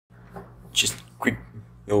just a quick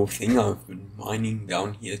little thing. I've been mining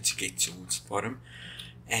down here to get towards the bottom,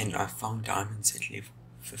 and I found diamonds at level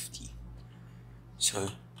 50. So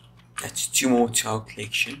that's 2 more to our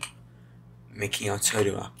collection, making our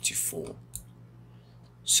total up to 4.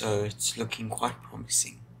 So it's looking quite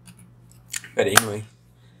promising. But anyway,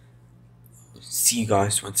 I'll see you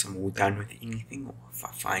guys once I'm all done with anything, or if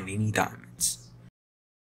I find any diamonds.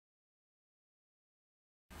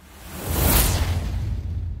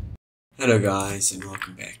 Hello guys, and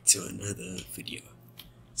welcome back to another video.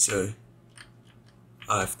 So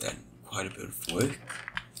I've done quite a bit of work.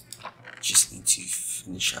 Just need to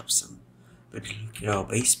finish up some. But look at our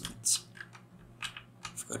basement.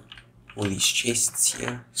 We've got all these chests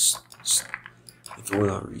here with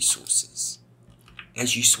all our resources.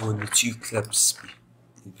 As you saw in the 2 clips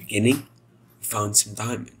in the beginning, we found some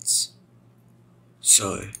diamonds.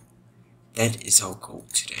 So that is our goal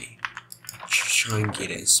today. Try and get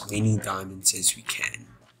as many diamonds as we can.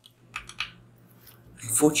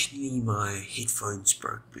 Unfortunately, my headphones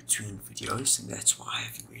broke between videos, and that's why I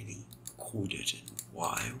haven't really recorded in a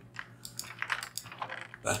while.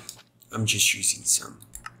 But I'm just using some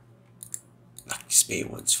spare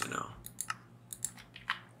ones for now.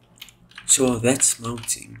 So while that's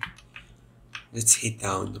melting, let's head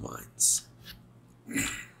down the mines.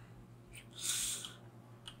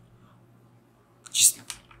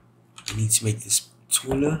 I need to make this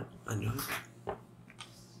taller, I know.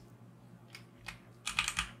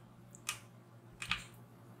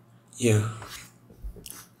 Yeah.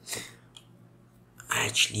 I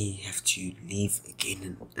actually have to leave again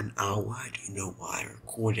in an hour. I don't know why I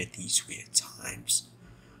record at these weird times.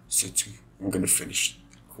 So I'm gonna finish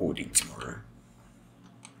recording tomorrow.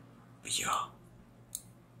 But yeah.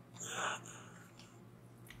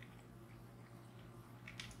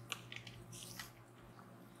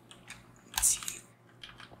 Let's see.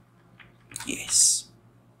 Yes.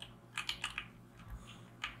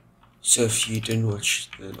 So if you didn't watch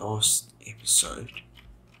the last episode,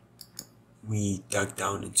 we dug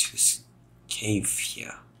down into this cave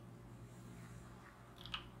here.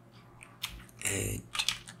 And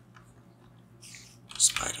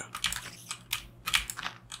spider.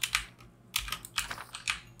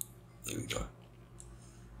 There we go.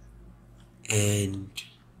 And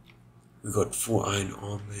we got 4 iron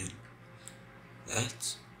armor and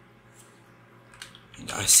that.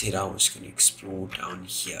 And I said I was going to explore down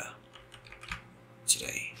here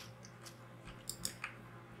today.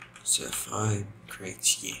 So if I'm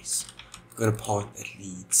correct, yes. I've got a path that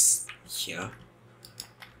leads here.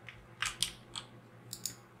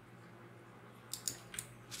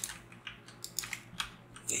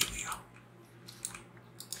 There we are.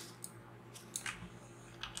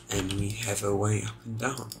 And we have a way up and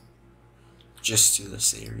down. Just to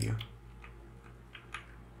this area.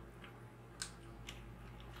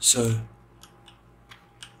 So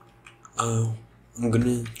I'm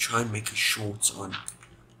gonna try and make a short on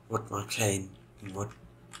what my plan and what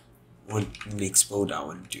next build I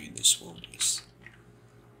want to do in this world is.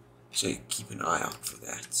 So keep an eye out for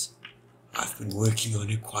that. I've been working on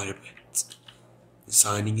it quite a bit,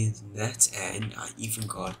 designing it and that, and I even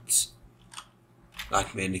got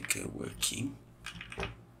Light Manica working,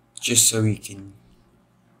 just so we can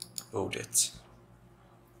build it.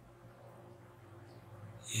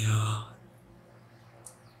 Yeah.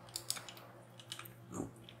 No,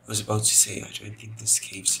 I was about to say, I don't think this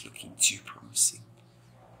cave's looking too promising.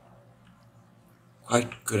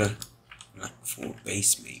 Quite good at, for a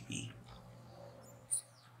base maybe.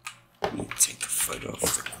 Let me take a photo of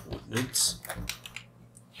the coordinates.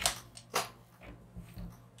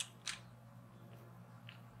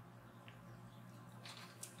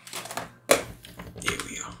 There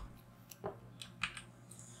we are.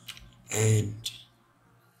 And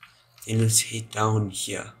then let's head down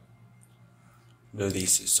here. No,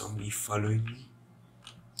 there's a zombie following me,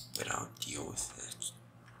 but I'll deal with that.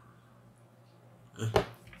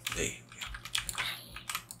 There we are.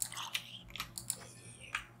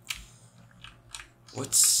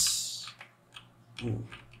 What's... Ooh.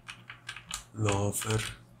 Lava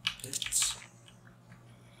pits.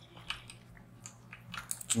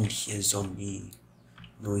 I can hear zombie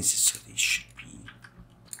noises, so there should be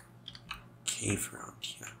a cave around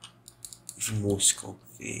here. Even more scope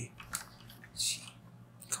there. Let's see.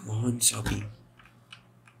 Come on, zombie.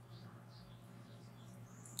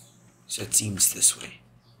 So it seems this way.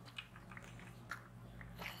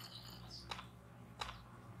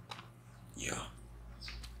 Yeah.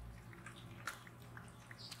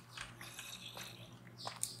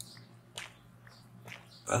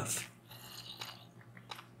 Buff.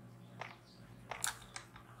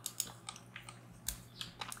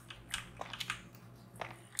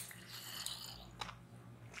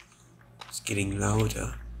 getting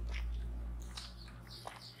louder.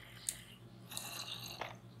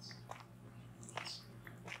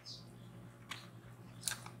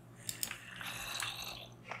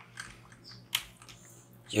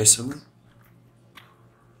 Hear someone?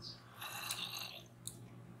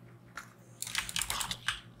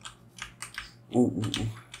 Ooh, ooh, ooh.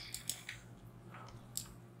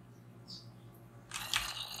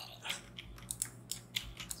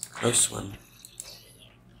 Close one.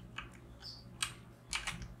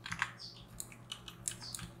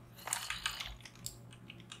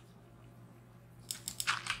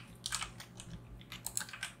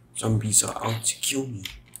 Zombies are out to kill me.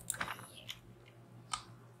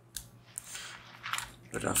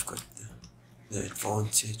 But I've got the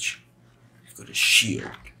advantage. I've got a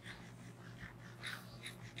shield.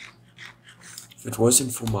 If it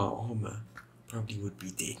wasn't for my armor, I probably would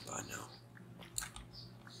be dead by now.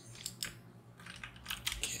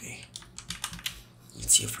 Okay.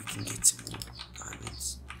 Let's see if we can get some more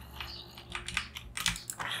diamonds.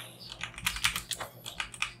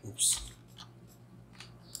 Oops.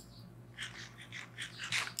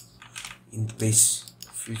 In the base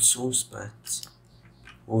food source, but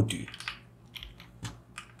will do.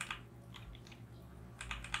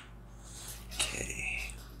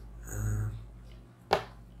 Okay.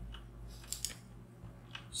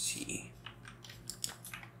 See.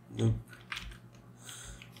 Nope.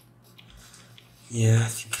 Yeah, I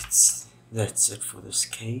think that's it for this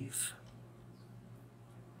cave.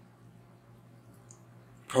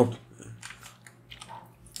 Probably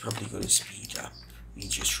gonna speed up me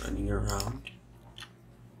just running around.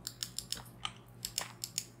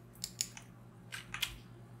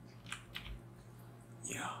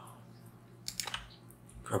 Yeah,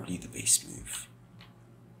 probably the best move.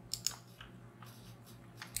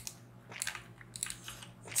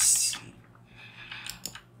 Let's see.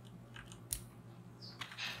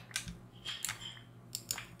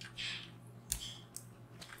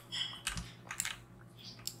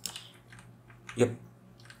 Yep.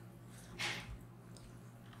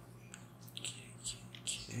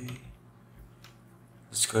 Okay.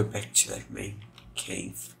 Let's go back to that main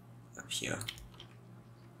cave up here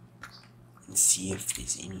and see if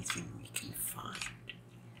there's anything we can find.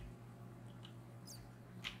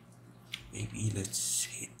 Maybe let's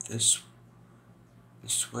head this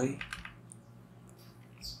way.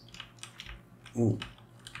 Ooh,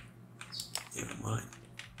 never mind.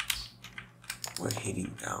 We're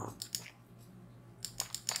heading down.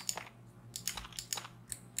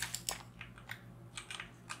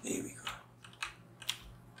 There we go.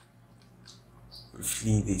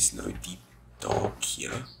 Hopefully there's no deep dark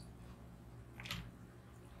here.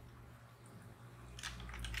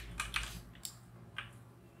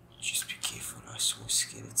 Just be careful, I saw a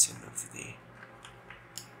skeleton over there.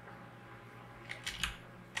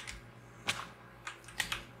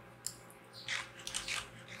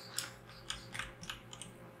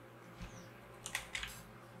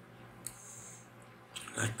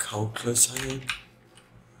 Like how close I am.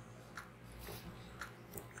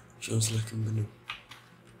 Feels like I'm gonna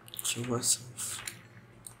kill myself.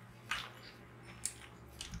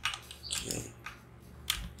 Okay,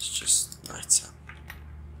 let's just light up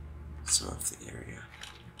some of the area.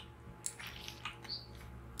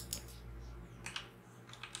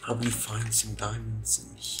 Probably find some diamonds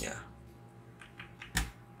in here.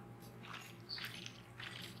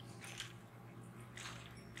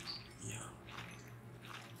 Yeah,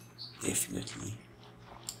 definitely.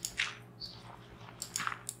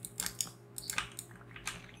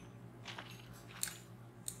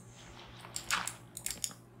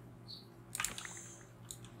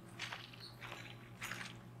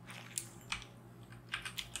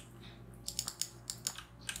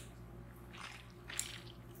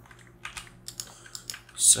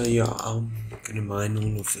 So yeah, I'm gonna mine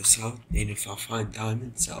all of this out, and if I find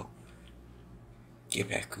diamonds, I'll get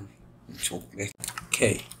back and talk back.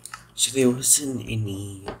 Okay, so there wasn't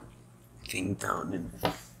anything down in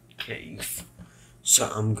the cave, so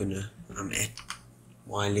I'm at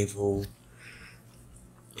Y level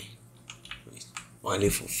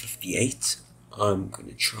 58. I'm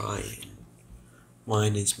gonna try and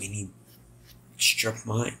mine as many strip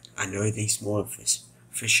mine. I know there's more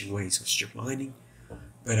efficient ways of strip mining,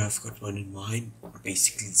 but I've got one in mind.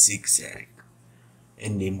 Basically zigzag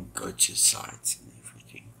and then go to sides and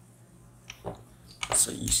everything.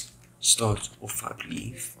 So you start off, I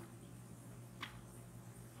believe,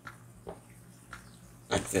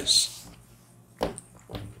 like this.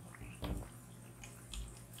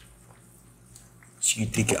 So you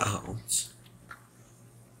dig it out,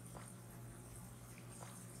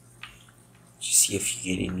 to see if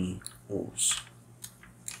you get any ores.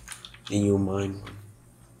 Then you'll mine 1,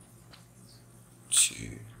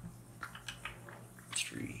 2,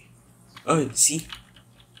 3. Oh, see?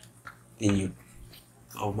 Then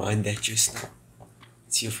I'll mine that just now.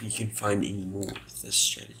 See if we can find any more with this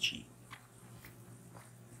strategy.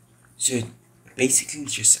 So it basically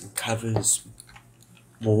just uncovers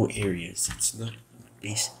more areas. It's not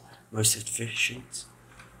most efficient,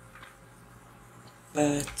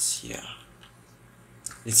 but yeah.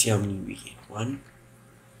 Let's see how many we get. 1,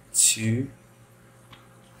 2,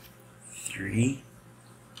 3,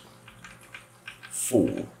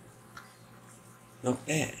 4. Not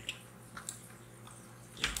bad.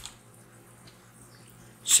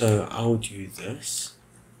 So I'll do this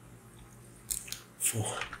for.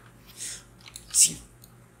 See,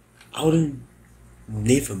 I would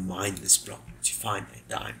never mine this block to find that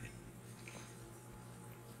diamond.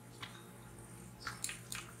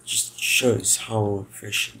 Just shows how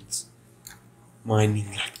efficient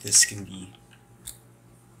mining like this can be.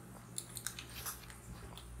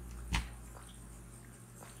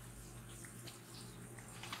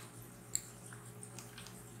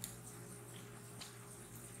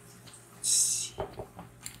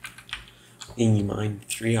 Then you mine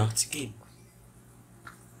 3 out again.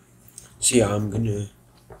 So yeah, I'm gonna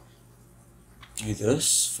do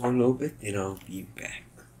this for a little bit, then I'll be back.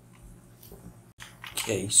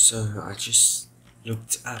 Okay, so I just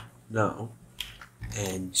looked up now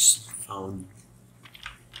and found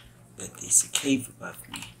that there's a cave above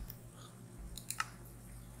me.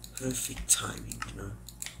 Perfect timing, you know,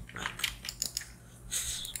 like.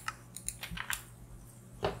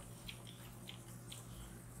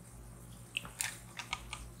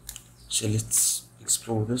 So let's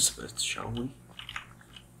explore this bit, shall we?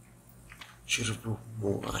 Should have brought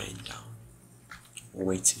more iron down, or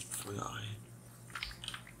waited for the iron.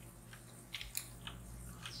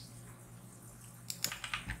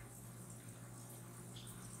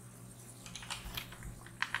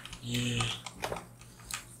 Yeah,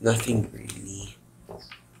 nothing really.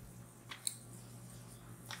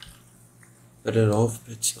 But a lot of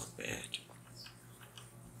it's not bad.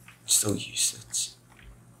 Still use it.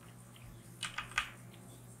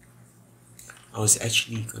 I was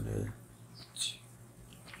actually gonna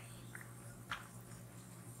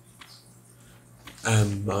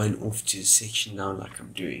mine off to the section now like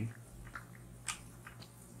I'm doing.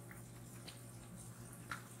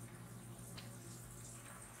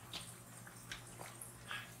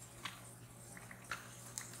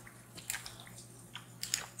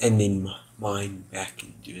 And then mine back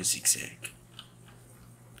and do a zigzag.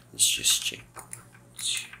 Let's just check.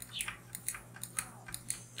 2, 3,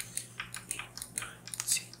 8, 9,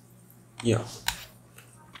 10. Yeah.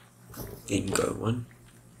 Then go 1.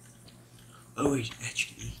 Oh wait,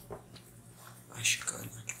 actually, I should go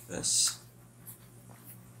like this.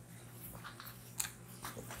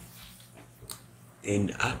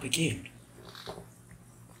 Then up again.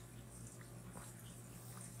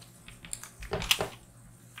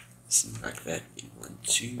 Something like that. In 1,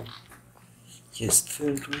 2. Here's the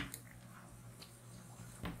third one.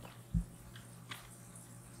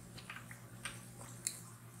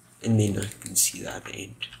 And then I can see the other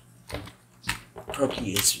end.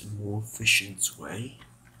 Probably is a more efficient way,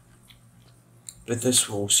 but this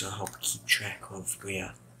will also help keep track of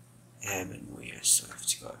where I am and where I still have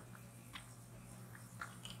to go.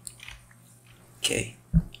 Okay,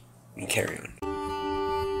 we carry on.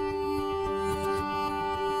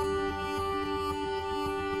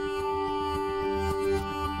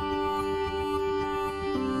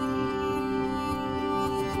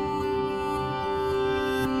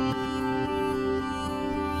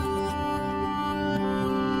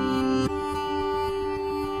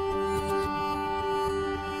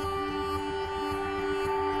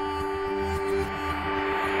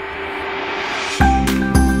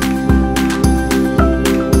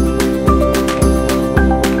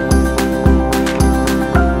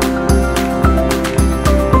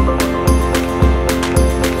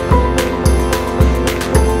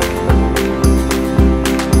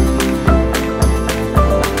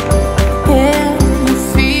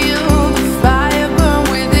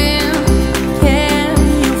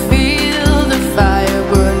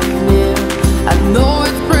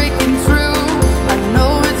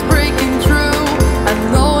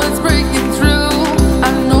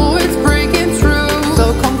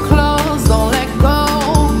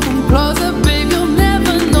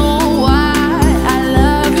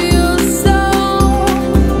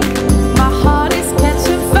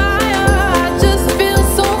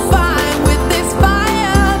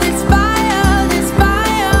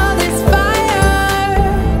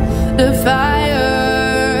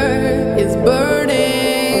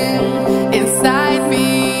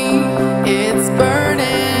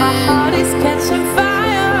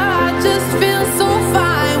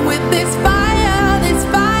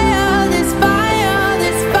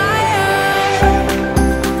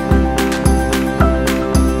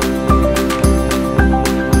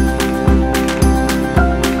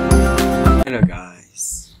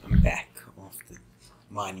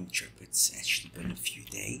 mining trip. It's actually been a few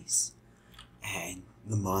days, and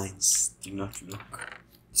the mines do not look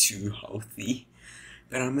too healthy,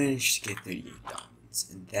 but I managed to get 38 diamonds,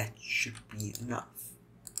 and that should be enough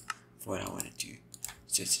for what I want to do.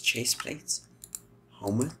 So it's a chest plate,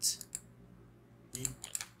 helmet, and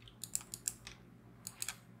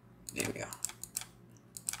there we are.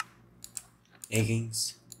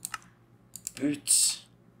 Leggings, boots,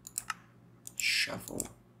 shovel,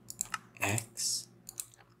 axe,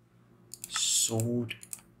 sword,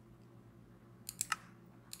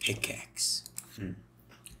 pickaxe.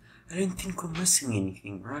 I don't think we're missing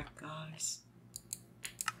anything, right guys?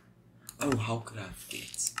 Oh, how could I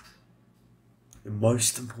forget? The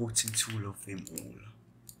most important tool of them all,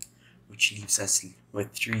 which leaves us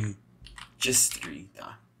with just three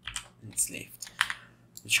diamonds left,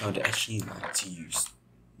 which I'd actually like to use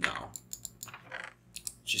now.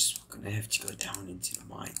 Just gonna have to go down into the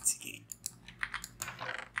mines again.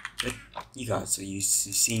 But you guys are used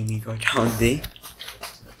to seeing me go down there.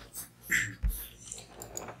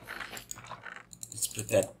 Let's put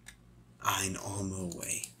that iron armor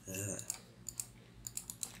away.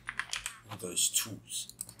 All those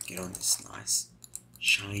tools. Get on this nice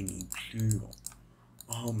shiny blue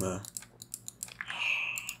armor.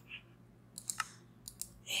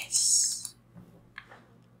 Yes.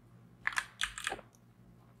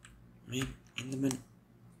 In the minute.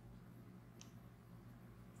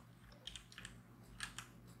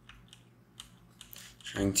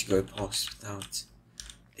 Trying to go past without.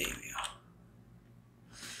 There we are.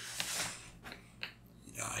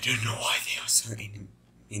 Yeah, I don't know why there are so many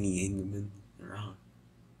Endermen around.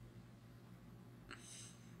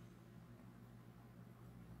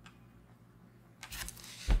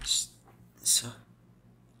 So,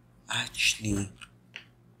 actually,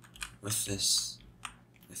 with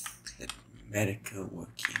the medical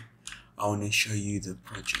working, I want to show you the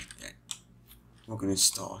project that we're going to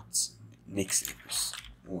start next episode,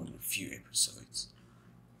 or in a few episodes,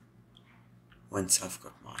 once I've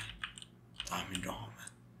got my diamond armor.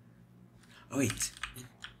 Oh wait,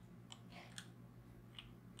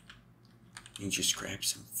 let me just grab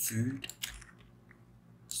some food,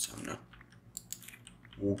 so I'm not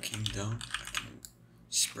walking down, I can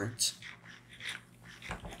sprint.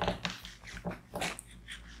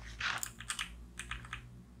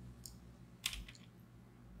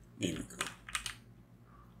 There we go.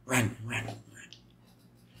 Run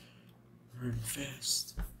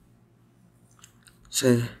fast.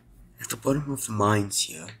 So, at the bottom of the mines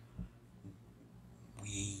here,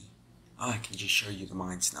 I can just show you the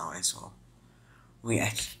mines now as well. We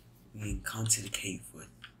encountered a cave with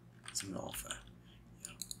some lava.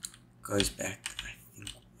 Goes back, I think,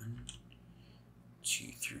 1,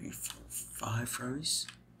 2, 3, 4, 5 rows.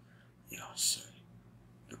 Yeah, so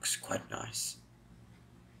looks quite nice.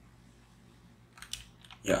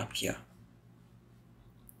 Yeah, up here.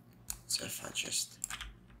 So if I just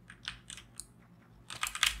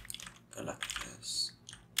go like this.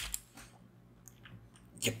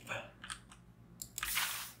 Yep.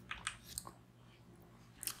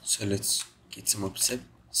 So let's get some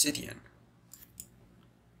obsidian.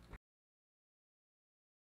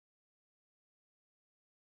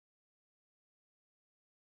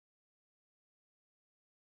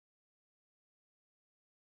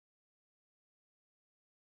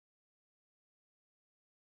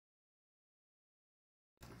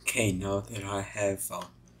 Okay, now that I have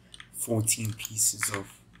 14 pieces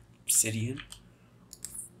of obsidian,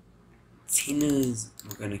 10 is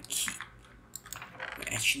we're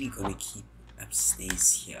actually gonna keep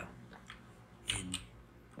upstairs here in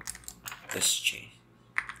this chest.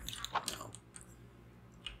 No.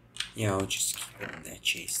 Yeah, I'll just keep it in that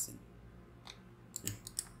chest and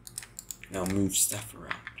now move stuff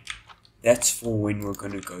around. That's for when we're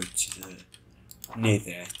gonna go to the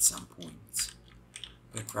nether at some point.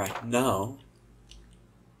 But right now,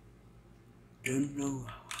 don't know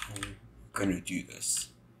how I'm gonna do this,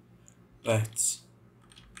 but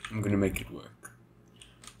I'm gonna make it work.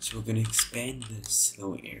 So we're gonna expand this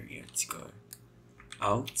little area to go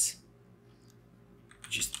out,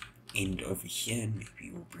 just end over here, and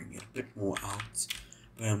maybe we'll bring it a bit more out.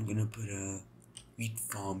 But I'm gonna put a wheat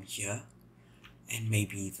farm here, and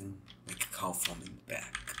maybe even make a cow farm in the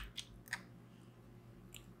back.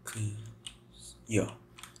 Yeah.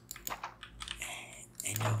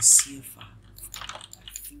 And I'll see if I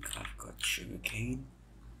think I've got sugarcane.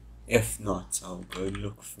 If not, I'll go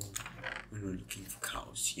look for when we're looking for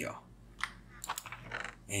cows. Yeah.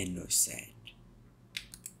 And no sand.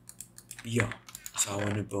 Yeah. So I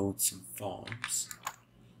want to build some farms,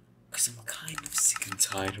 because I'm kind of sick and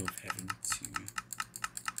tired of having to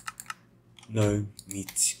no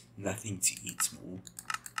meat, nothing to eat more.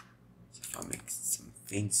 So if I make some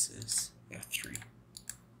fences, there are 3.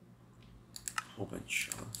 A whole bunch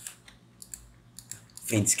of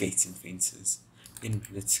fence gates and fences. Then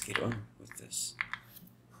let's get on with this.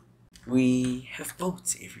 We have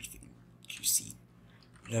built everything you see.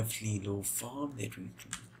 Lovely little farm that we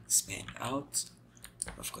can expand out.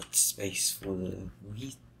 I've got space for the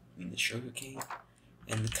wheat and the sugarcane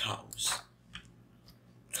and the cows.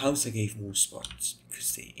 Cows I gave more spots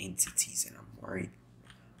because they're entities and I'm worried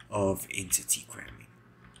of entity cramming.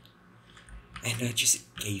 And I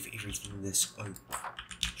just gave everything this oak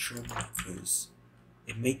trim because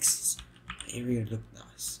it makes the area look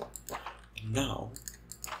nice. And now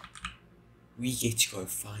we get to go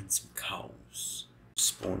find some cows.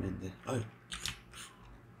 Spawn in the oak.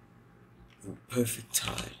 Perfect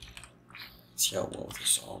time. See how well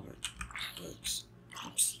this armor works.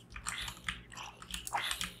 Oops.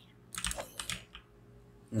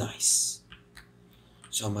 Nice.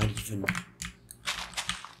 So I might even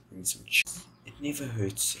bring some chicken. It never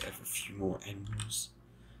hurts to have a few more animals.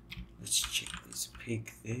 Let's check. There's a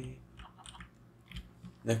pig there.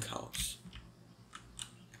 No cows.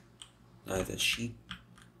 Neither sheep.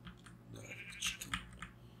 No chicken.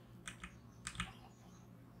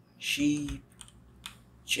 Sheep.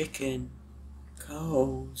 Chicken.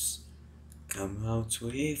 Cows. Come out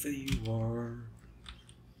wherever you are.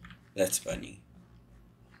 That's bunny.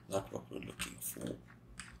 Not what we're looking for.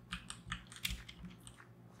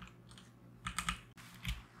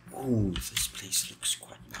 Oh, this place looks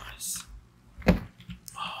quite nice.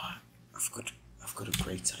 Oh, I've got a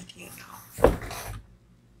great idea now.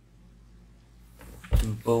 We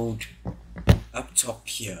can build up top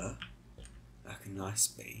here, like a nice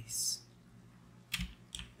base.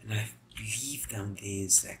 And I believe down there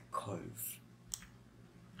is that cove.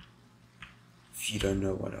 If you don't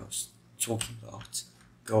know what I was talking about,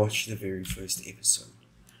 go watch the very first episode.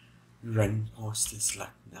 We run past this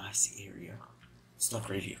like nice area. It's not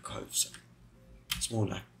really a cove, so it's more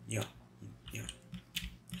like, yeah.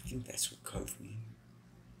 I think that's what cove means.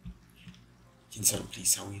 Can someone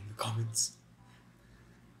please tell me in the comments?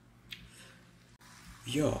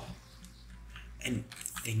 Yeah. And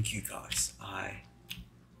thank you guys.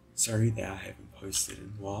 Sorry that I haven't posted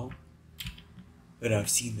in a while, but I've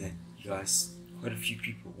seen that you guys, quite a few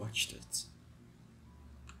people watched it.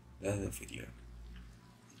 The other video.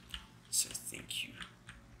 So thank you.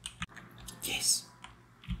 Yes.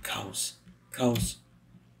 Cows. Cows.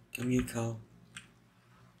 Come here, cow.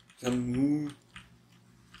 Come moo.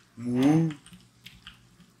 Moo.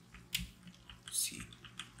 See.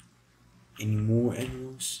 Any more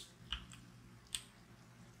animals?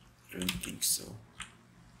 I don't think so.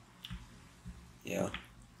 Yeah.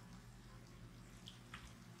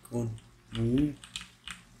 Come on. Moo.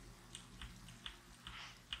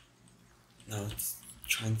 Now it's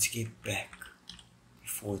trying to get back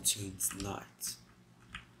before it turns night.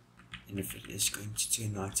 And if it is going to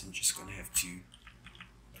turn night, I'm just going to have to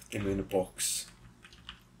put them in a box.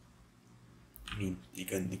 I mean, they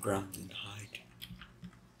go in the ground and hide.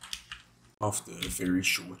 After a very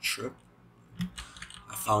short trip,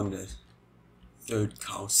 I found a 3rd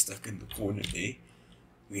cow stuck in the corner there.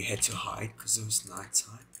 We had to hide because it was night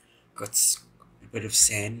time. Got a bit of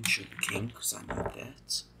sand and sugarcane because I know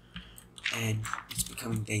that. And it's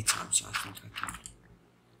becoming daytime, so I think I can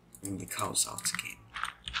bring the cows out again.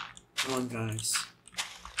 Come on, guys.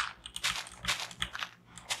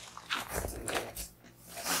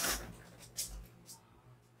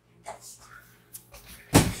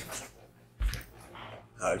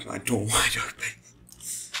 My door wide open.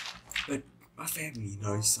 But my family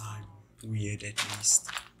knows I'm weird at least.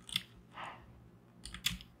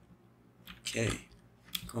 Okay,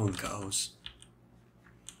 come on, cows.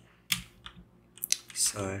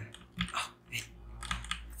 So, oh man,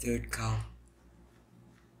 3rd cow.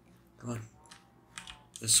 Come on,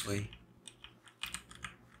 this way.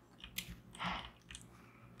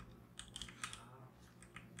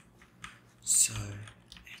 So,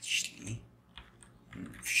 actually,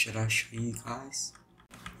 should I show you guys?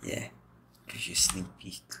 Yeah, give you a sneak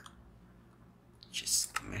peek. Just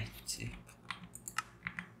schematic.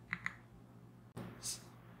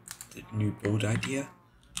 The new build idea.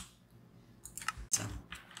 Some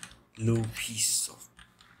little piece of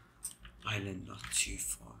island not too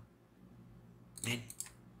far. Man.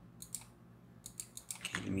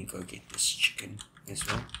 Okay, let me go get this chicken as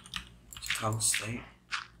well. Cow stay.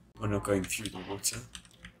 We're not going through the water.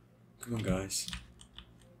 Come on, guys.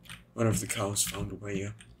 One of the cows found a way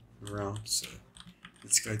up around, so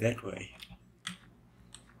let's go that way.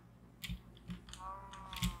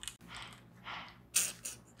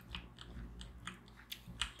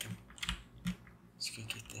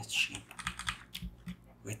 sheep.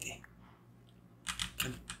 Right there.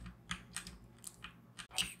 Come.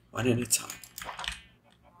 Okay, one at a time.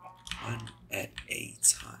 One at a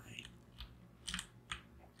time.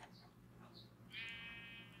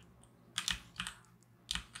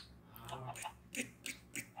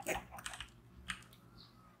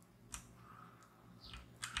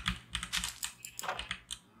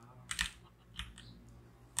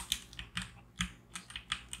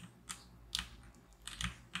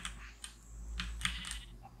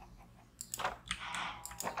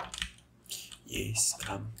 Yes,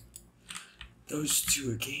 those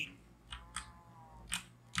two again.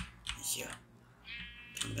 Yeah.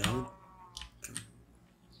 Come down. Come.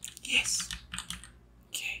 Yes.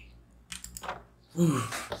 Okay. Whew.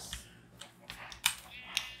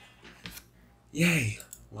 Yay.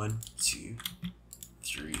 1, 2,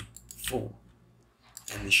 3, 4.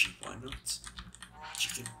 And the sheep, why not?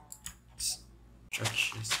 Chicken.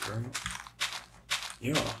 Structures grow.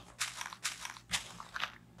 Yeah.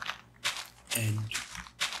 And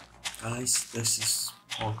guys, this is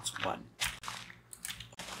part 1.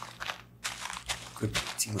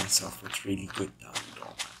 Equipping myself with really good diamond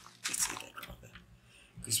armor. Let's say that rather.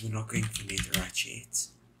 Because we're not going for netherite yet.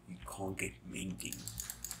 You can't get mending.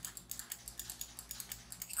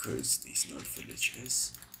 Because there's no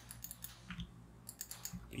villagers.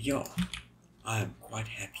 But yeah, I am quite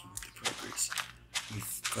happy with the progress.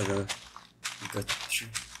 We've got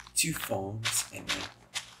 2 farms and a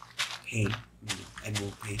pen,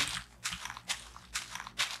 animal pen.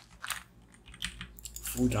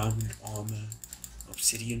 4 diamond armor,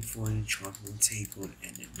 obsidian for an enchantment table,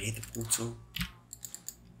 and a nether portal.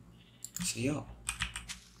 So yeah,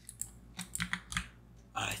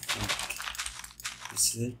 I think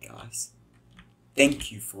this is it, guys.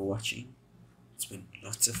 Thank you for watching. It's been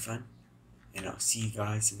lots of fun, and I'll see you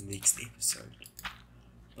guys in the next episode.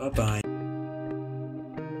 Bye bye.